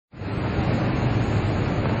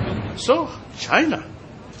So China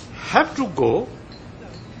have to go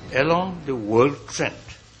along the world trend.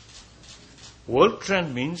 World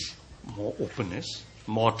trend means more openness,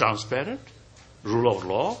 more transparent, rule of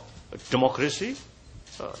law, democracy,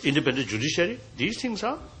 independent judiciary. These things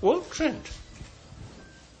are world trend.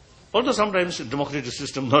 Although sometimes the democratic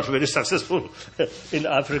system not very successful in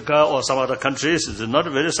Africa or some other countries, it's not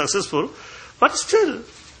very successful, but still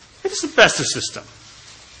it is the best system.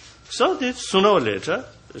 So that sooner or later,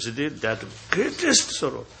 that greatest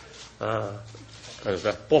sort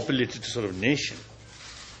of populated sort of nation,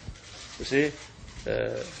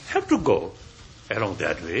 have to go along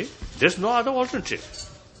that way. There's no other alternative.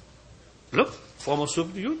 Look, former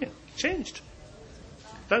Soviet Union changed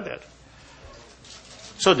like that.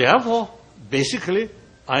 So therefore, basically,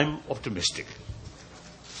 I'm optimistic.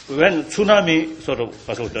 When tsunami sort of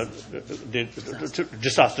the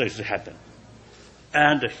disaster happened,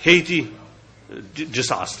 and Haiti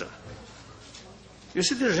disaster, you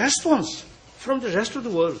see the response from the rest of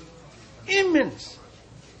the world, immense.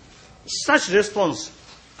 Such response,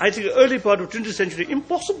 I think early part of 20th century,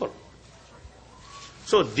 impossible.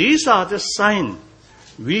 So these are the signs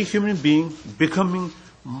we human beings becoming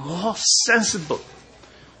more sensible.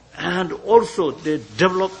 And also they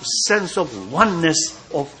develop sense of oneness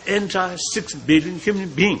of entire 6 billion human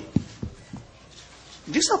beings.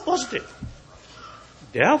 These are positive.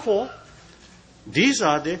 Therefore, these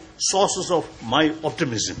are the sources of my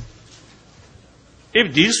optimism.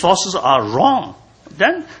 If these sources are wrong,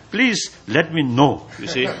 then please let me know. You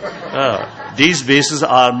see, these bases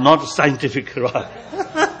are not scientific.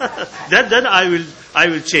 Then I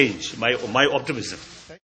will change my optimism.